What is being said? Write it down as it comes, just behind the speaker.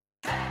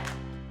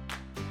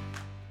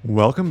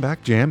Welcome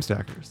back,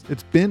 Jamstackers.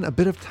 It's been a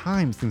bit of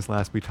time since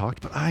last we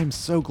talked, but I'm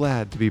so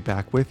glad to be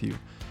back with you.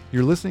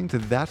 You're listening to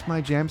That's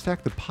My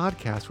Jamstack, the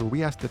podcast where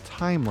we ask the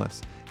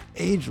timeless,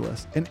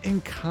 ageless, and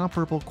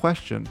incomparable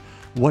question,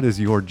 what is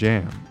your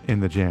jam in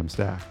the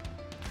Jamstack?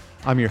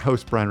 I'm your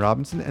host, Brian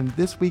Robinson, and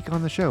this week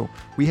on the show,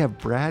 we have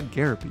Brad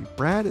Garapi.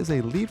 Brad is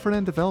a lead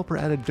front-end developer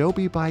at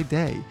Adobe by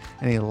day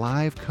and a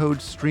live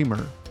code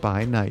streamer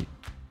by night.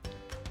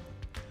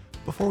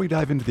 Before we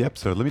dive into the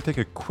episode, let me take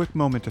a quick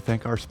moment to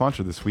thank our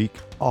sponsor this week,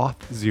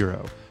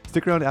 Auth0.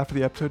 Stick around after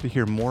the episode to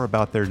hear more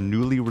about their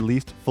newly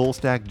released full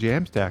stack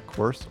Jamstack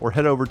course, or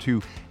head over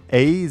to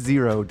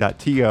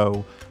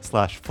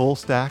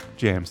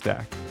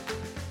a0.to/fullstackjamstack.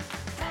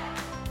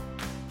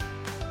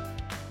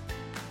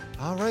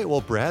 All right, well,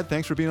 Brad,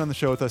 thanks for being on the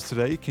show with us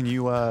today. Can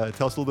you tell us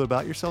a little bit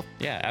about yourself?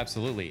 Yeah,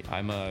 absolutely.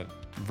 I'm a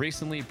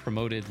recently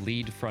promoted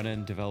lead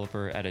front-end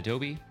developer at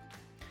Adobe,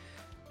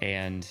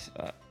 and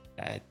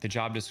the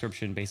job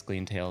description basically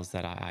entails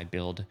that I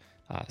build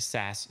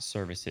SaaS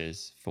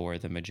services for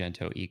the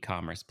Magento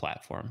e-commerce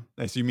platform.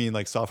 Nice. You mean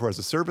like software as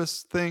a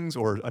service things,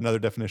 or another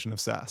definition of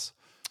SaaS?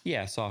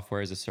 Yeah,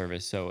 software as a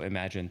service. So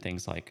imagine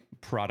things like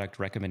product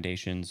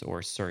recommendations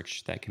or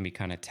search that can be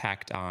kind of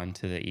tacked on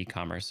to the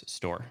e-commerce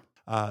store.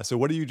 So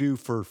what do you do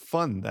for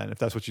fun then, if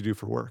that's what you do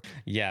for work?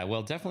 Yeah,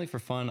 well, definitely for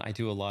fun. I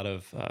do a lot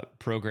of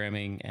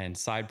programming and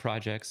side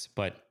projects,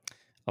 but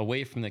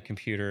away from the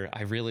computer,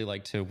 I really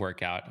like to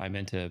work out. I'm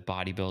into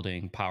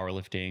bodybuilding,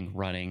 powerlifting,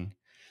 running,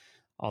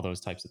 all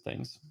those types of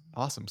things.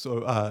 Awesome.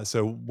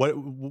 So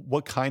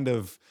what kind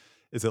of,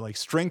 is it like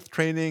strength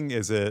training?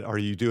 Are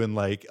you doing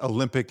like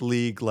Olympic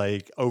League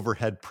like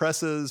overhead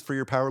presses for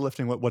your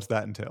powerlifting? What's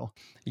that entail?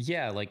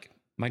 Yeah, like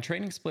my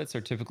training splits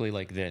are typically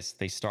like this.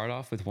 They start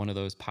off with one of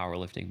those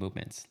powerlifting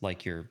movements,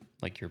 like your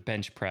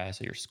bench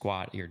press or your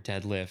squat, or your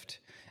deadlift,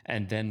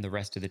 and then the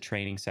rest of the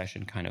training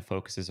session kind of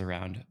focuses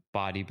around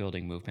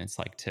bodybuilding movements,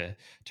 like to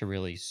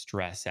really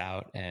stress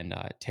out and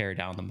tear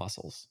down the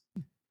muscles.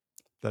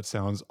 That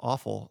sounds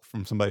awful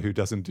from somebody who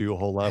doesn't do a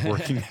whole lot of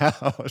working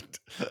out.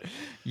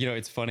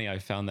 It's funny. I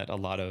found that a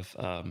lot of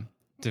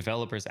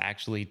developers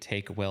actually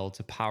take well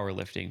to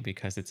powerlifting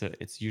because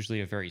it's usually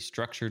a very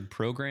structured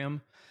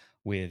program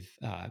with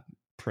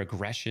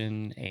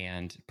progression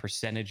and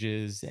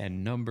percentages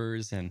and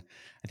numbers, and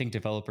I think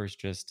developers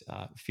just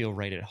feel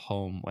right at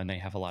home when they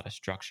have a lot of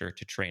structure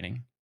to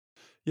training.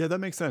 Yeah, that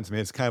makes sense. I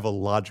mean, it's kind of a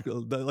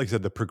logical, like I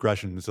said, the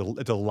progression is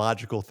it's a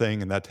logical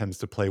thing, and that tends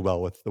to play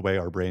well with the way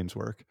our brains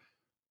work.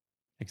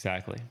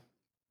 Exactly.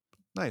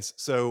 Nice.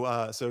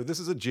 So this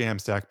is a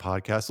Jamstack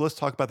podcast. So let's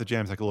talk about the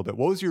Jamstack a little bit.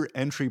 What was your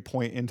entry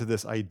point into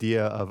this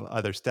idea of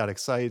either static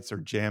sites or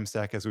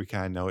Jamstack as we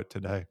kind of know it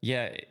today?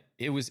 Yeah,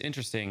 it was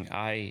interesting.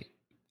 I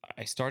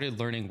started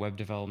learning web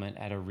development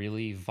at a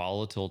really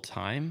volatile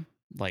time.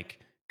 Like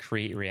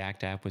Create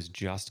React app was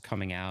just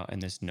coming out, and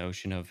this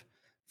notion of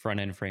front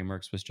end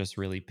frameworks was just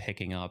really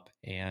picking up.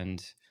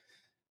 And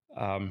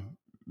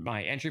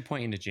my entry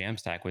point into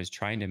Jamstack was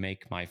trying to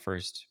make my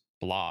first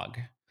blog.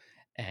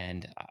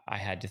 And I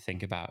had to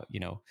think about,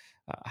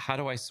 how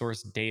do I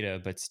source data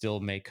but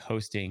still make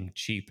hosting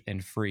cheap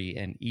and free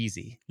and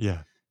easy?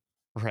 Yeah.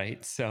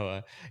 Right.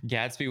 So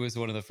Gatsby was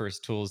one of the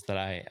first tools that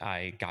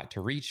I got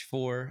to reach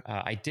for.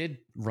 I did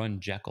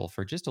run Jekyll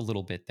for just a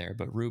little bit there,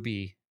 but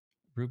Ruby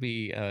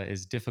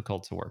is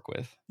difficult to work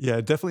with. Yeah,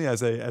 definitely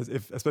as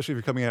if, especially if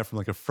you're coming at it from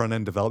like a front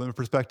end development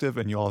perspective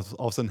and you all of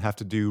a sudden have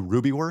to do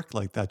Ruby work,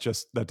 like that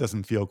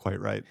doesn't feel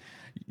quite right.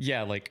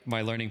 Yeah, like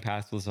my learning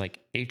path was like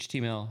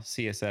HTML,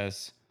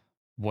 CSS.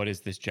 What is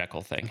this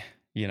Jekyll thing?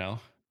 You know?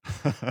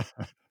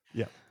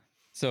 Yeah.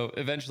 So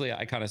eventually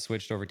I kind of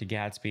switched over to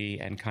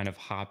Gatsby and kind of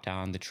hopped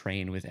on the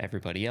train with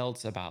everybody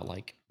else about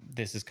like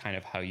this is kind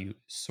of how you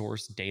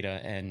source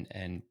data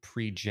and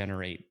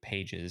pre-generate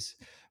pages,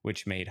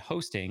 which made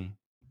hosting,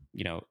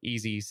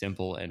 easy,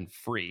 simple, and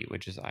free,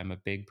 which is I'm a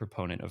big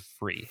proponent of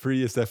free.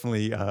 Free is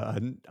definitely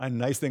a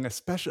nice thing,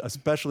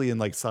 especially in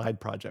like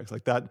side projects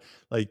like that.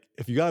 Like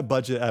if you got a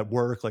budget at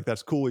work, like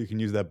that's cool. You can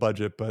use that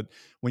budget. But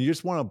when you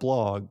just want a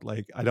blog,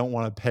 like I don't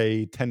want to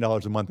pay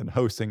 $10 a month in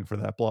hosting for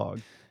that blog.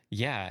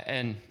 Yeah,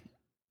 and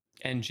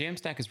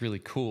Jamstack is really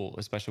cool,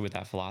 especially with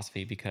that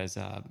philosophy, because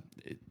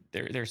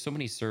there's so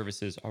many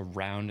services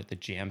around the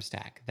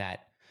Jamstack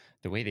that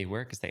the way they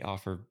work is they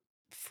offer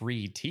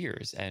free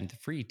tiers, and the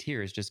free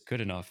tier is just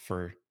good enough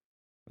for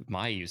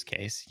my use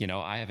case.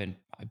 I haven't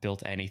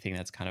built anything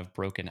that's kind of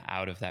broken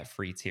out of that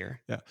free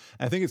tier. Yeah.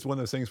 I think it's one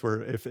of those things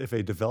where if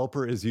a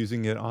developer is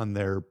using it on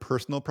their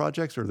personal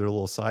projects or their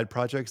little side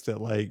projects,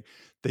 that like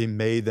they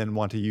may then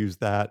want to use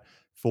that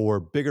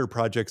for bigger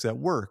projects at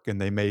work, and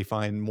they may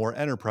find more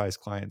enterprise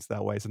clients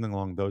that way, something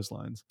along those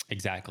lines.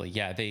 Exactly.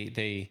 Yeah,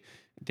 they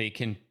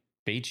can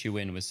bait you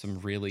in with some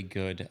really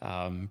good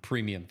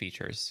premium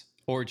features,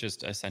 or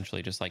just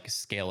essentially just like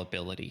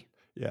scalability.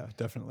 Yeah,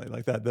 definitely.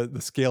 Like that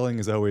the scaling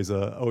is always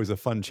a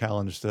fun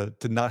challenge to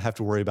not have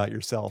to worry about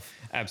yourself.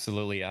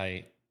 Absolutely.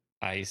 I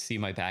see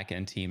my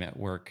backend team at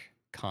work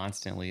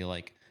constantly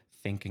like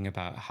thinking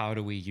about how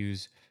do we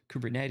use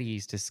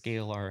Kubernetes to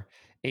scale our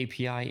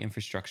API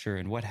infrastructure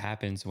and what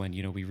happens when,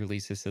 we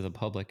release this to the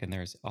public and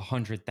there's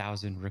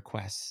 100,000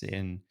 requests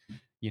in,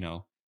 you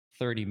know,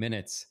 30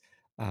 minutes.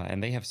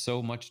 And they have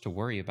so much to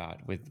worry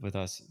about with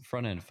us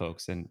front end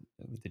folks. And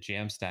with the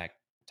Jamstack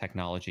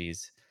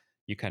technologies,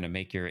 you kind of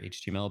make your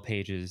HTML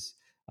pages,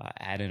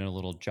 add in a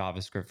little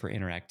JavaScript for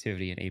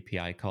interactivity and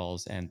API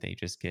calls, and they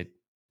just get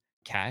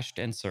cached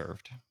and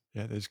served.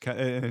 Yeah,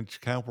 and it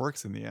kind of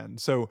works in the end.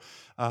 So,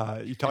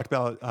 you talked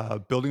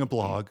about building a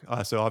blog.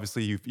 So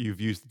obviously, you've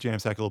used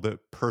Jamstack a little bit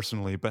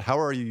personally, but how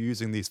are you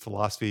using these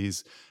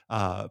philosophies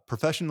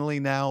professionally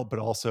now, but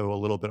also a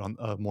little bit on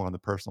more on the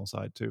personal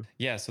side too?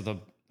 Yeah, so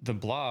the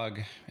blog,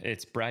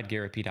 it's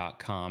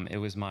bradgarrity.com. It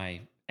was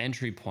my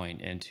entry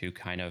point into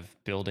kind of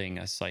building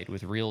a site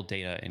with real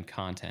data and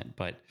content,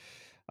 but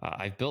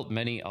I've built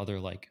many other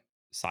like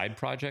side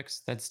projects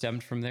that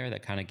stemmed from there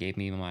that kind of gave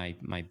me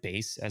my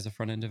base as a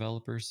front end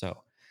developer.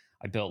 So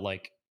I built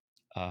like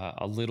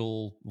a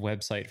little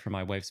website for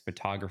my wife's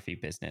photography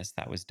business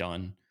that was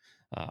done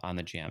on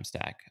the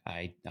Jamstack.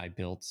 I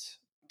built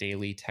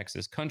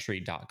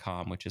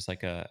dailytexascountry.com, which is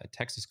like a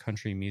Texas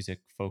country music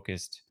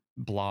focused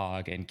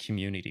blog and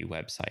community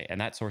website. And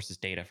that sources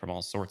data from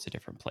all sorts of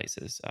different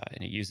places.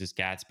 And it uses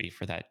Gatsby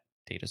for that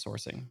data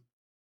sourcing.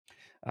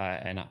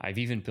 And I've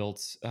even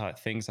built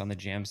things on the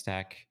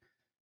Jamstack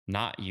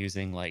not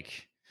using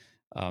like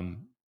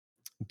um,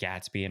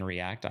 Gatsby and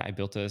React. I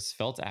built a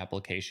Svelte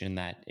application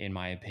that, in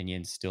my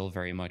opinion, still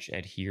very much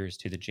adheres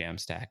to the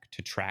Jamstack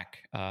to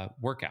track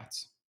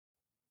workouts.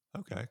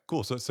 Okay,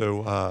 cool. So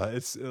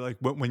it's like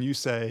when you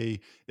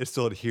say it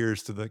still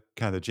adheres to the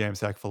kind of the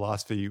Jamstack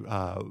philosophy,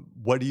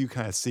 what do you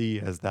kind of see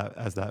as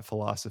that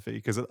philosophy?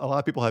 Because a lot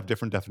of people have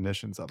different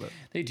definitions of it.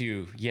 They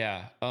do,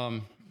 yeah.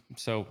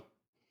 So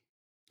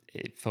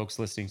folks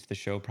listening to the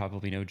show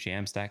probably know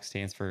Jamstack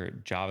stands for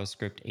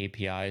JavaScript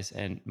APIs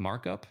and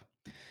markup.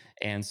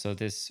 And so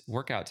this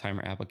workout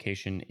timer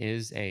application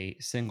is a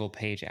single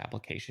page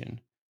application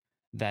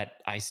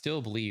that I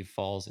still believe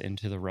falls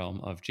into the realm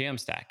of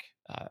Jamstack.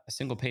 A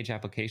single page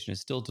application is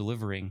still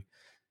delivering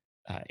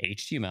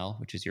HTML,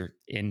 which is your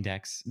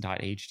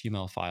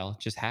index.html file,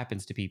 just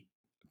happens to be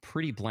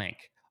pretty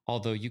blank.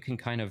 Although you can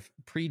kind of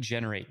pre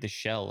generate the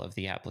shell of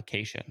the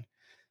application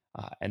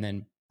and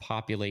then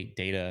populate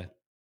data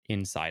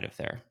inside of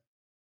there.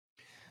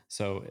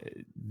 So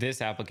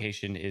this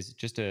application is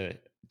just a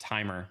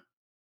timer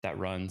that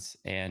runs,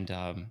 and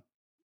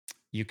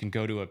you can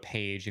go to a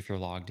page if you're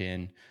logged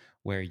in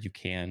where you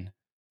can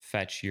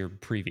fetch your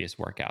previous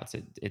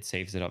workouts. It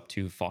saves it up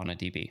to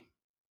FaunaDB.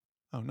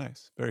 Oh,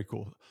 nice, very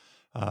cool.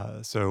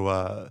 So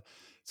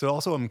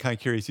also, I'm kind of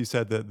curious. You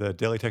said that the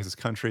Daily Texas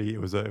Country it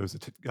was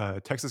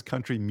a Texas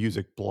country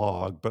music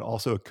blog, but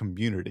also a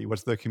community.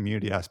 What's the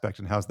community aspect,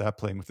 and how's that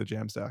playing with the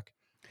Jamstack?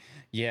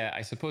 Yeah,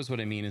 I suppose what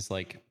I mean is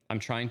like I'm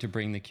trying to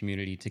bring the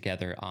community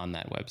together on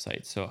that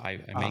website. So I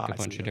make a I see.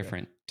 bunch of Okay.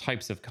 different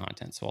types of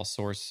content. So I'll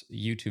source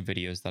YouTube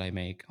videos that I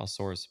make, I'll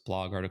source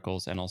blog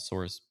articles, and I'll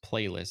source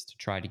playlists to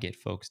try to get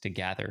folks to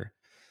gather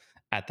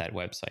at that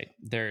website.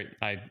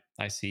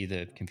 I see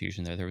the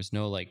confusion there. There was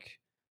no like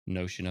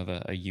notion of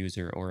a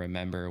user or a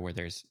member where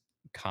there's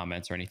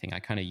comments or anything. I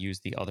kind of use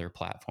the other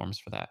platforms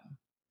for that.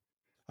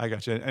 I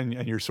got you. And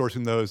you're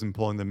sourcing those and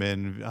pulling them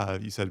in.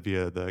 You said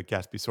via the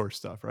Gatsby source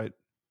stuff, right?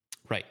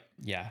 Right.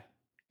 Yeah.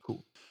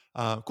 Cool.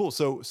 Cool.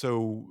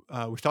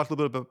 We've talked a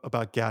little bit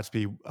about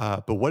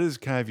Gatsby, but what is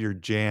kind of your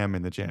jam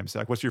in the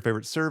Jamstack? What's your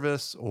favorite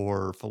service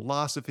or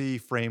philosophy,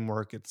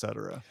 framework,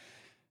 etc.?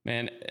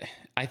 Man,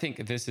 I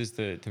think this is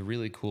the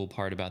really cool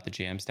part about the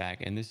Jamstack,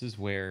 and this is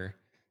where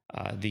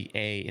the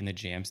A in the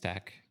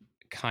Jamstack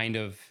kind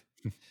of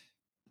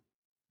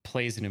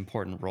plays an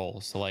important role.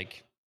 So,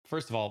 like,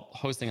 first of all,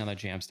 hosting on the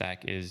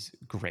Jamstack is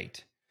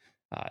great.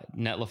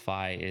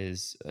 Netlify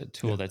is a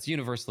tool Yeah. that's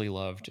universally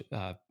loved,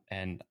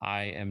 and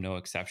I am no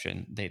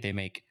exception. They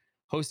make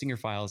hosting your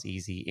files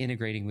easy,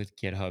 integrating with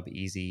GitHub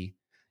easy.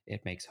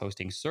 It makes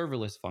hosting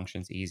serverless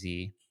functions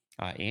easy,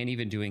 and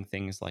even doing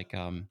things like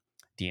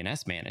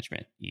DNS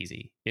management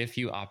easy. If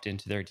you opt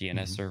into their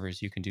DNS Mhm.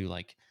 servers, you can do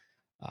like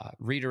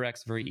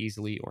redirects very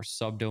easily or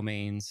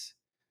subdomains.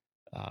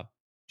 Uh,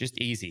 just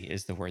easy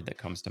is the word that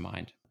comes to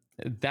mind.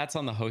 That's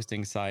on the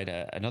hosting side.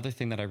 Another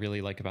thing that I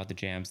really like about the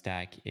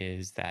Jamstack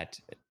is that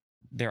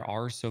there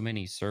are so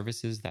many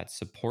services that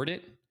support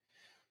it.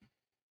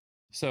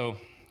 So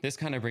this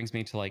kind of brings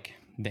me to like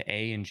the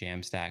A in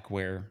Jamstack,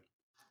 where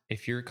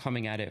if you're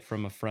coming at it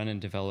from a front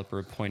end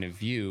developer point of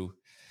view,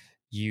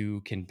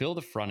 you can build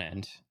a front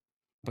end,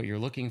 but you're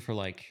looking for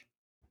like,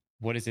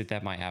 what is it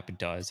that my app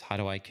does? How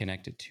do I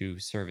connect it to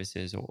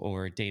services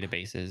or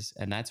databases?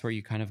 And that's where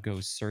you kind of go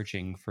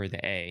searching for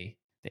the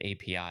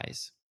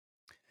APIs.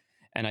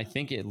 And I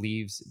think it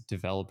leaves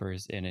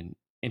developers in an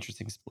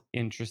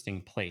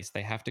interesting place.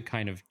 They have to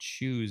kind of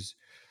choose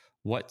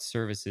what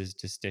services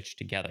to stitch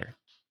together.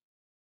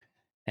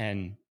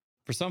 And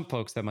for some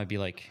folks, that might be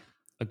like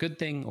a good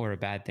thing or a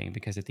bad thing,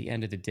 because at the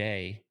end of the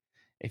day,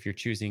 if you're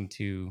choosing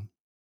to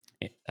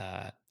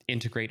uh,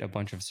 integrate a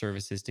bunch of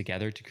services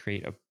together to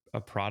create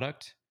a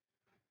product,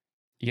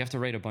 you have to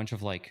write a bunch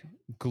of like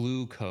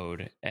glue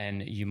code,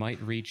 and you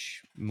might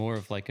reach more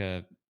of like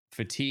a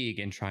fatigue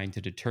in trying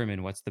to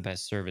determine what's the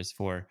best service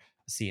for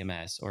a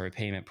CMS or a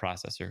payment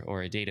processor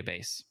or a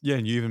database. Yeah,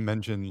 and you even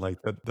mentioned like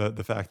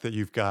the fact that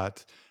you've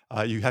got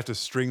you have to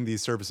string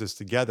these services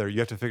together. You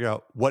have to figure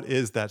out what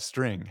is that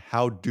string.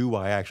 How do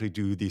I actually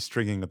do the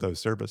stringing of those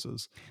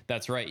services?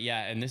 That's right.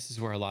 Yeah, and this is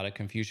where a lot of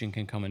confusion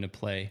can come into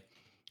play.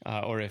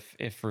 Or if,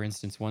 for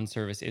instance, one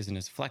service isn't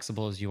as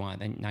flexible as you want,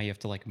 then now you have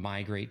to like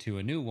migrate to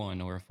a new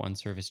one. Or if one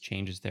service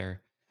changes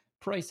their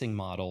pricing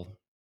model,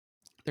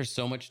 there's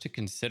so much to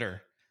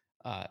consider.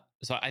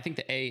 So I think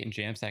the A in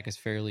Jamstack is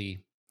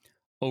fairly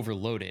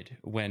overloaded.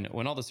 When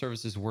all the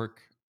services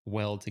work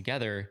well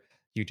together,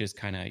 you just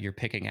kind of you're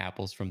picking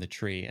apples from the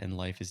tree, and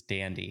life is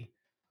dandy.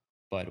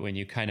 But when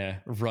you kind of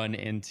run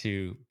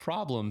into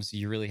problems,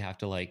 you really have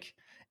to like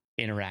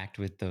interact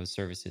with those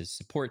services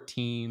support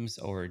teams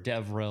or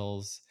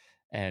devrels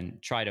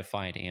and try to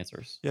find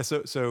answers. Yeah.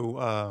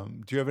 Do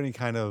you have any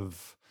kind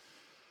of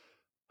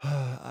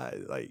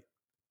like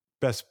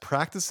best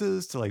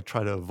practices to like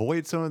try to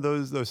avoid some of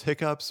those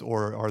hiccups,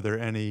 or are there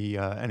any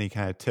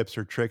kind of tips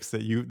or tricks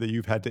that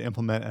you've had to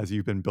implement as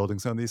you've been building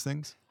some of these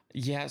things?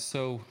 Yeah,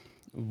 so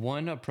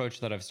one approach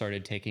that I've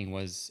started taking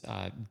was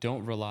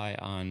don't rely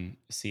on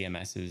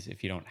CMSs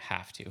if you don't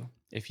have to.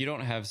 If you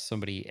don't have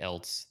somebody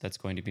else that's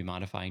going to be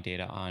modifying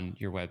data on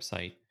your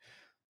website,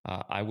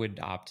 I would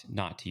opt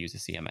not to use a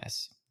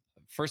CMS.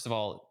 First of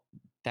all,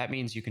 that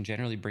means you can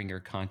generally bring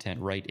your content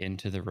right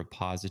into the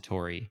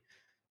repository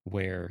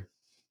where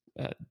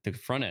the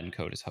front end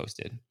code is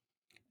hosted,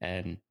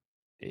 and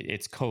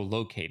it's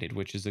co-located,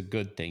 which is a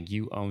good thing.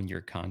 You own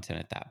your content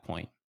at that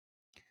point.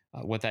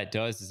 What that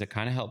does is it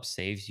kind of helps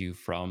saves you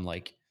from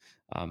like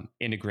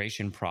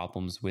integration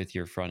problems with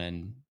your front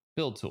end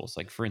build tools.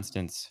 Like for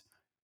instance,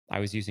 I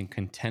was using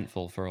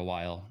Contentful for a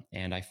while,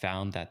 and I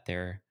found that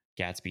their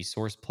Gatsby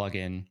source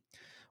plugin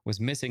was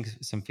missing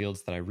some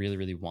fields that I really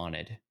really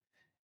wanted.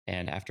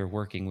 And after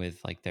working with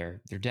like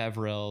their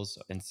DevRels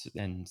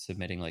and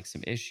submitting like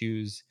some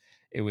issues,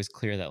 it was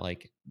clear that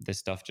like this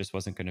stuff just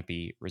wasn't going to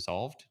be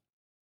resolved.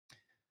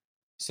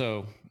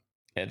 So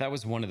that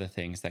was one of the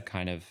things that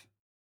kind of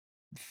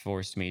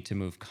forced me to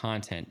move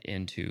content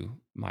into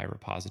my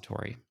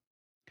repository.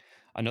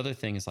 Another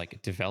thing is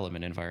like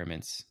development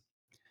environments.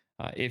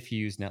 If you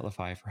use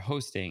Netlify for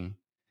hosting,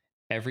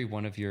 every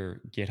one of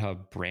your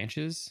GitHub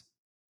branches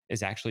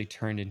is actually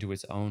turned into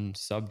its own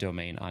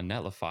subdomain on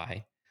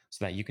Netlify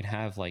so that you can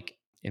have like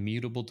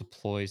immutable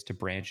deploys to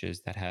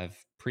branches that have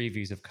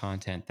previews of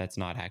content that's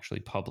not actually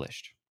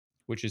published,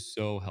 which is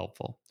so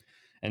helpful.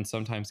 And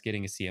sometimes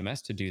getting a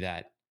CMS to do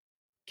that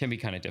can be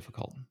kind of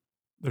difficult.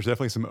 There's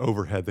definitely some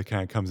overhead that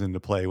kind of comes into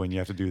play when you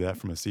have to do that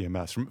from a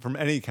CMS, from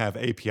any kind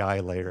of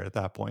API layer at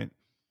that point.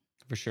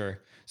 For sure.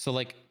 So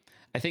like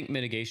I think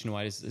mitigation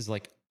wise is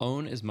like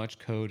own as much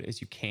code as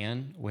you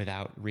can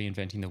without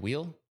reinventing the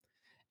wheel.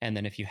 And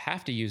then if you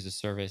have to use a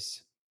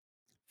service,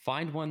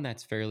 find one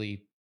that's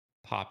fairly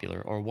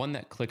popular or one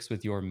that clicks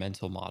with your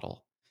mental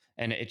model.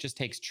 And it just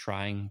takes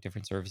trying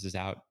different services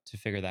out to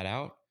figure that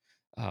out.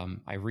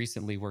 I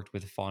recently worked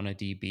with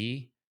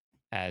FaunaDB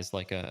as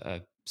like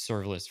a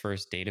serverless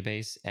first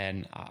database.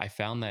 And I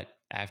found that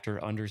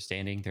after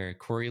understanding their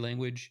query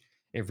language,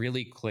 it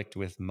really clicked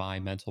with my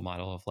mental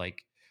model of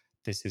like,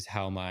 this is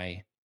how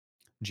my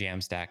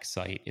Jamstack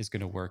site is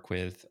going to work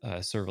with a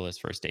serverless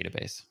first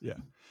database. Yeah.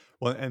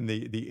 Well, and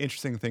the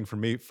interesting thing for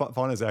me,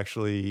 Fauna is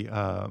actually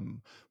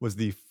was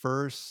the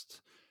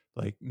first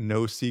like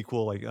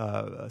NoSQL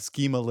like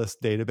schema-less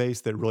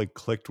database that really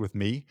clicked with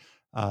me.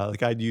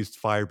 Like I'd used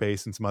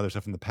Firebase and some other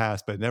stuff in the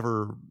past, but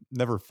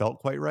never felt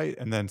quite right.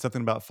 And then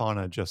something about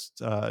Fauna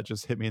just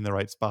hit me in the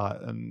right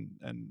spot,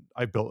 and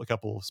I built a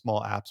couple of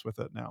small apps with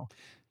it now.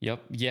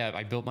 Yep. Yeah,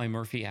 I built my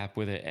Murphy app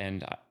with it,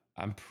 and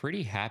I'm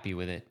pretty happy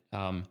with it.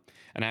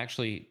 And I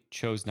actually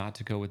chose not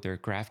to go with their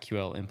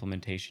GraphQL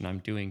implementation. I'm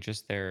doing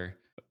just their,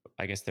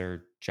 I guess,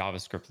 their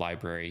JavaScript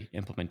library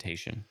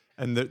implementation.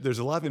 And there's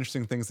a lot of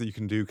interesting things that you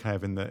can do kind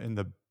of in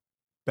the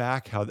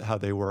back how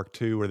they work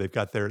too, where they've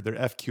got their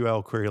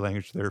FQL query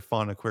language, their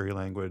Fauna query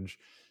language,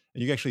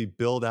 and you can actually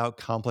build out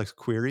complex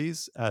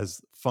queries as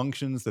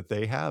functions that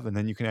they have, and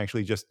then you can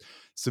actually just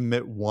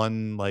submit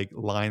one like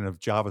line of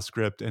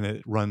JavaScript, and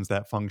it runs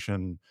that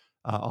function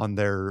on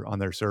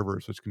their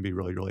servers, which can be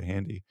really really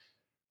handy.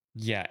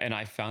 Yeah, and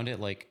I found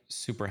it like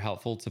super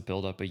helpful to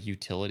build up a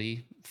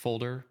utility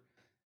folder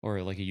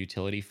or like a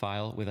utility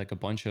file with like a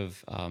bunch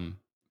of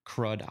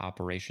CRUD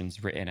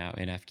operations written out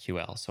in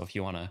FQL. So if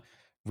you want to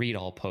read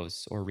all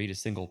posts or read a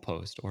single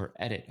post or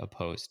edit a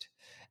post,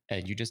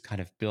 and you just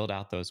kind of build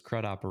out those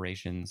CRUD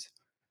operations,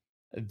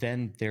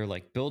 then they're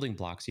like building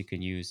blocks you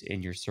can use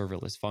in your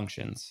serverless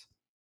functions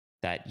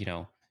that,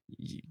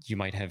 you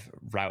might have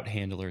route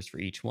handlers for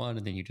each one,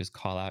 and then you just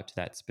call out to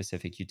that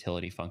specific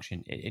utility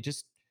function.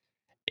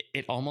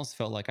 It almost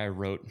felt like I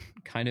wrote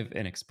kind of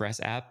an Express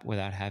app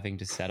without having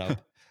to set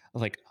up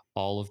like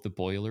all of the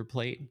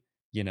boilerplate,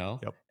 you know?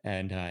 Yep.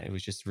 And it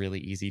was just really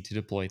easy to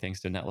deploy thanks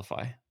to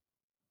Netlify.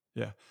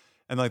 Yeah.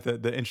 And like the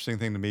interesting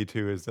thing to me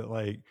too is that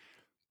like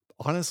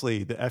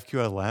Honestly, the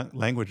FQL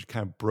language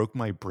kind of broke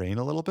my brain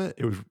a little bit.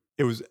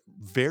 It was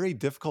very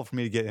difficult for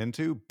me to get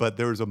into, but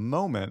there was a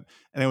moment,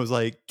 and it was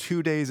like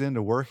 2 days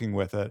into working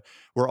with it,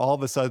 where all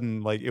of a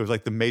sudden, like, it was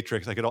like the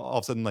Matrix. I could all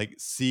of a sudden, like,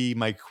 see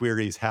my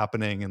queries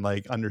happening and,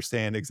 like,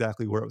 understand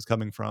exactly where it was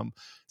coming from.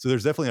 So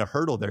there's definitely a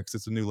hurdle there because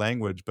it's a new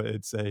language, but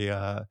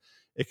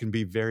it can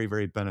be very,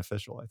 very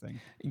beneficial, I think.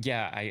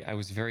 Yeah, I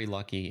was very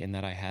lucky in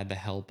that I had the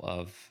help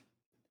of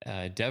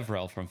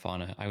Devrel from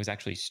Fauna. I was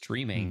actually Mm.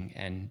 streaming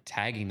and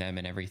tagging them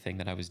in everything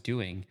that I was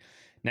doing.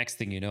 Next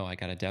thing you know, I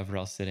got a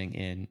Devrel sitting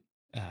in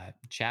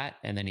chat,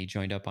 and then he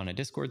joined up on a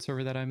Discord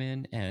server that I'm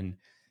in, and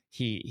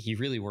he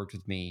really worked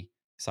with me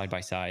side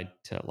by side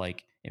to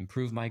like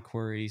improve my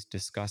queries,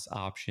 discuss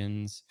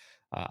options.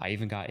 I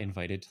even got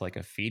invited to like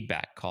a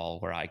feedback call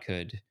where I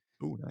could,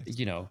 Ooh, nice.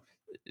 you know,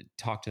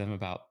 talk to them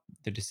about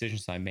the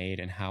decisions I made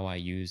and how I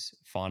use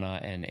Fauna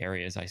and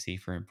areas I see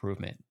for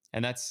improvement.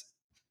 And that's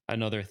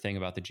another thing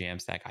about the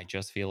Jamstack. I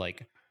just feel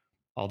like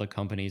all the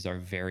companies are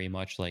very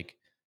much like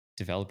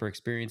developer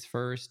experience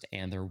first,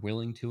 and they're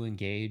willing to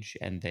engage,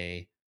 and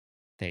they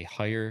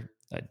hire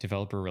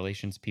developer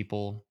relations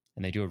people,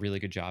 and they do a really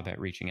good job at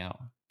reaching out.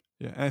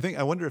 Yeah, and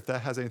I wonder if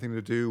that has anything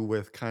to do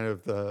with kind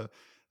of the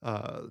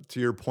to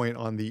your point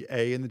on the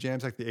A in the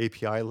Jamstack, the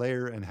API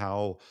layer, and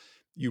how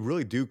you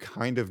really do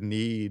kind of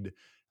need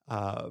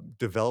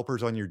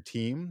developers on your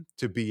team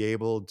to be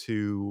able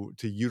to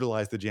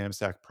utilize the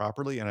Jamstack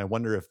properly. And I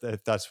wonder if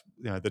that's,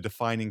 the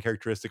defining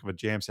characteristic of a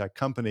Jamstack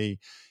company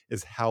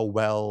is how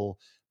well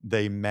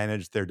they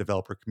manage their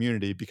developer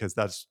community, because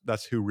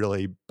that's who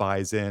really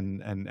buys in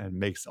and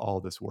makes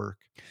all this work.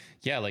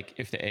 Yeah, like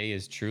if the A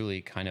is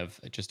truly kind of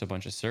just a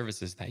bunch of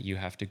services that you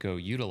have to go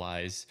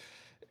utilize,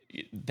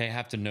 they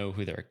have to know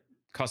who their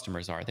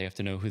customers are. They have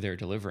to know who they're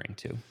delivering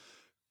to.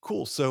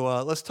 Cool.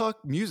 So let's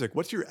talk music.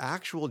 What's your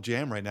actual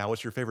jam right now?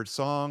 What's your favorite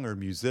song or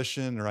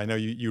musician? Or I know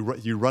you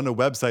run a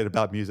website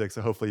about music,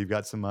 so hopefully you've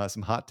got some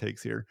hot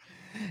takes here.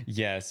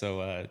 Yeah,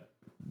 so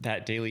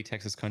that Daily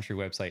Texas Country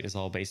website is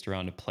all based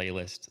around a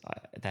playlist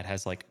that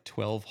has like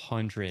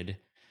 1,200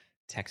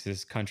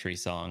 Texas country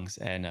songs,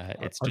 and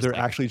it's Are just there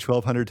like, actually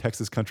 1,200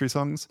 Texas country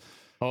songs?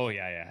 oh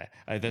yeah,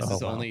 yeah. This Oh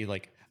is wow. only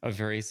like a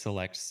very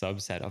select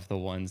subset of the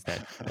ones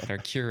that are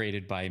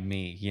curated by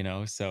me, you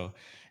know. So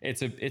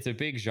it's a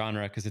big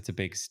genre because it's a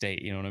big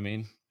state. You know what I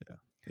mean? Yeah.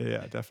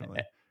 Yeah,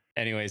 definitely.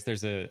 Anyways,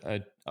 there's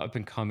a up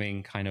and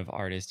coming kind of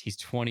artist. He's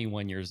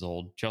 21 years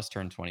old, just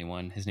turned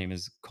 21. His name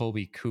is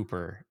Colby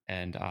Cooper,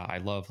 and I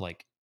love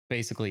like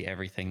basically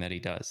everything that he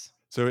does.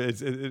 So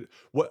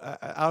what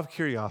out of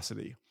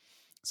curiosity.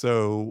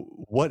 So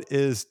what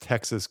is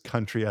Texas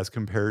country as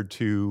compared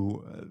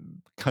to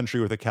country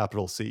with a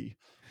capital C?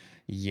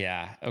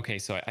 Yeah. Okay.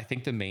 So I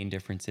think the main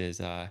difference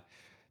is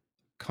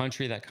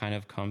country that kind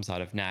of comes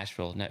out of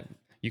Nashville.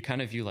 You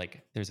kind of view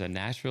like there's a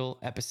Nashville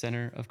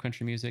epicenter of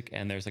country music,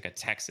 and there's like a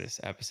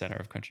Texas epicenter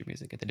of country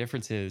music. And the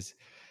difference is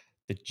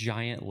the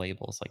giant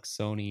labels like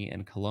Sony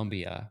and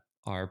Columbia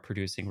are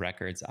producing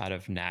records out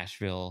of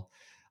Nashville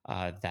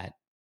that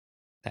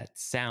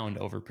sound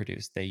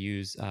overproduced. They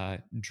use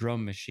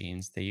drum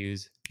machines. They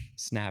use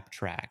snap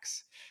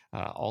tracks.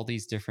 All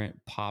these different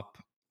pop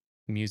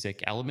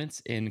music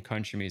elements in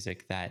country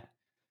music that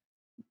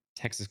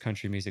Texas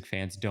country music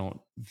fans don't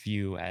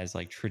view as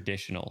like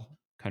traditional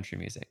country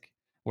music.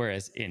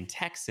 Whereas in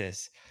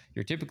Texas,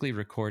 you're typically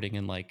recording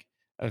in like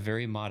a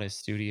very modest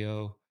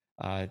studio.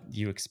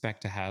 You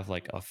expect to have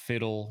like a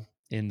fiddle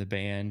in the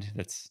band.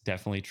 That's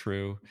definitely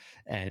true.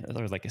 And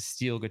or like a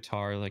steel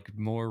guitar, like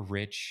more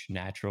rich,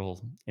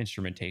 natural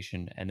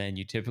instrumentation. And then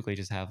you typically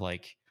just have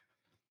like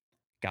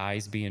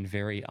guys being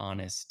very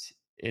honest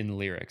in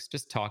lyrics,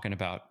 just talking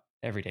about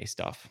everyday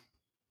stuff.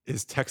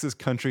 Is Texas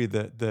country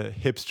the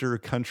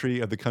hipster country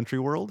of the country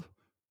world?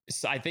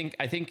 So I think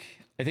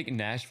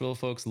Nashville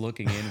folks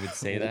looking in would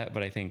say that,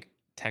 but I think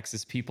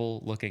Texas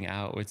people looking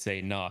out would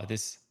say, "No,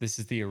 this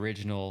is the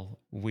original.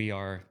 We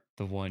are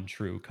the one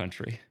true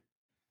country."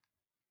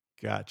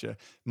 Gotcha.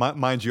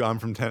 Mind you, I'm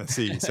from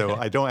Tennessee, so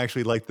I don't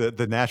actually like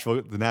the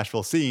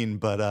Nashville scene,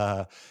 but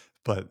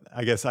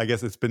I guess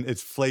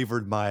it's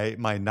flavored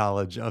my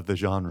knowledge of the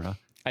genre.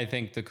 I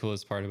think the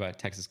coolest part about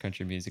Texas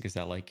country music is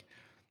that like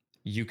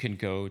you can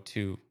go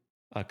to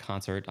a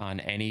concert on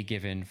any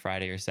given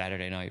Friday or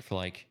Saturday night for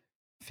like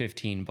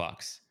 15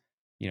 bucks.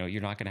 You know,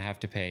 you're not going to have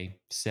to pay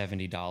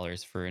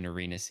 $70 for an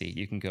arena seat.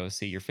 You can go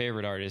see your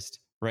favorite artist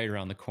right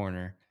around the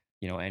corner,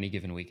 any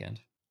given weekend.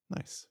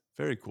 Nice,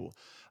 very cool.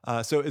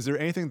 So, is there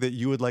anything that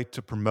you would like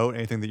to promote?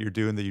 Anything that you're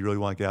doing that you really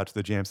want to get out to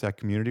the Jamstack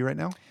community right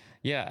now?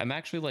 Yeah, I'm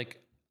actually like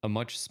a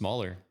much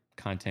smaller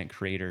content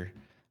creator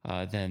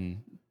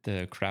than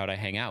the crowd I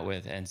hang out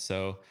with, and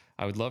so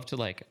I would love to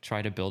like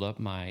try to build up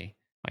my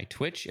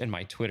Twitch and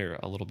my Twitter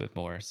a little bit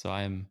more. So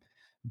I'm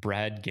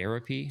Brad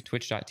Garapy,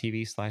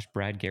 twitch.tv/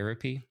 Brad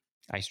Garapy.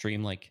 I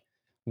stream like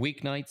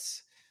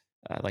weeknights,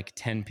 like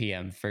 10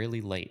 p.m.,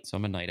 fairly late. So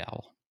I'm a night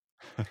owl.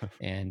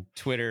 And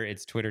Twitter,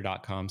 it's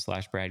twitter.com/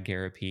 Brad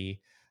Garapy.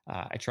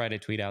 I try to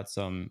tweet out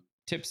some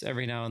tips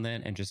every now and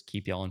then and just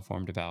keep y'all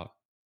informed about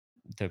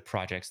the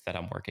projects that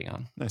I'm working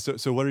on. Nice.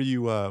 So what are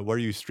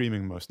you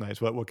streaming most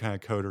nights? What kind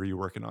of code are you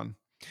working on?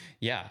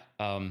 Yeah.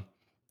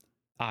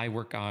 I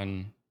work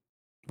on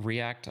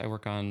React, I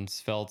work on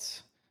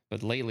Svelte,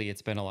 but lately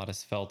it's been a lot of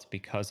Svelte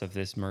because of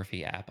this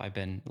Murphy app. I've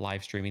been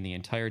live streaming the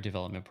entire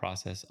development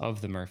process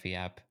of the Murphy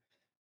app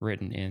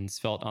written in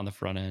Svelte on the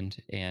front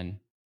end and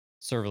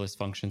serverless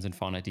functions in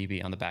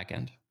FaunaDB on the back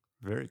end.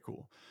 Very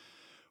cool.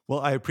 Well,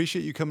 I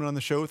appreciate you coming on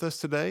the show with us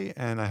today,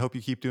 and I hope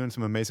you keep doing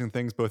some amazing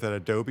things both at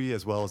Adobe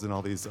as well as in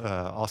all these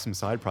awesome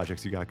side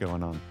projects you got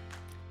going on.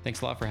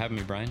 Thanks a lot for having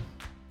me, Brian.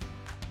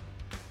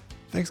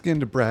 Thanks again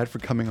to Brad for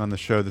coming on the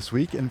show this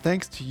week, and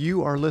thanks to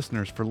you, our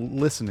listeners, for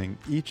listening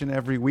each and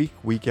every week,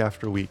 week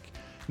after week.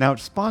 Now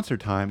it's sponsor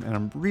time, and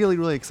I'm really,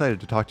 really excited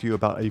to talk to you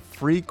about a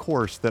free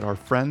course that our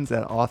friends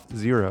at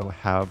Auth0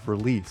 have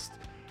released.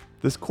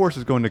 This course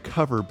is going to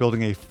cover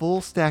building a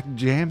full-stack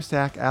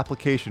Jamstack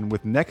application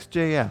with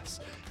Next.js,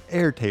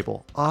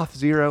 Airtable,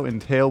 Auth0,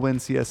 and Tailwind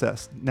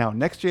CSS. Now,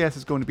 Next.js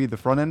is going to be the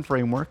front-end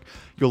framework.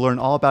 You'll learn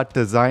all about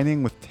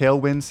designing with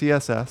Tailwind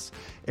CSS.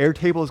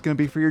 Airtable is going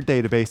to be for your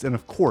database. And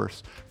of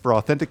course, for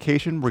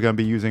authentication, we're going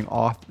to be using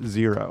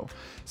Auth0.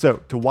 So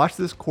to watch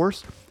this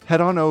course,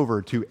 head on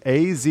over to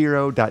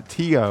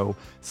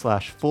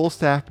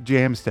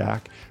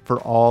a0.to/fullstackjamstack for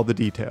all the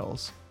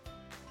details.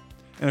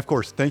 And of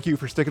course, thank you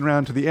for sticking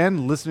around to the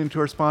end, listening to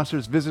our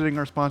sponsors, visiting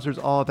our sponsors,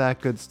 all of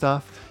that good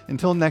stuff.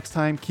 Until next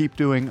time, keep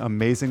doing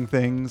amazing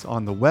things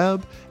on the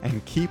web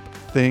and keep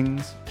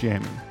things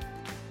jamming.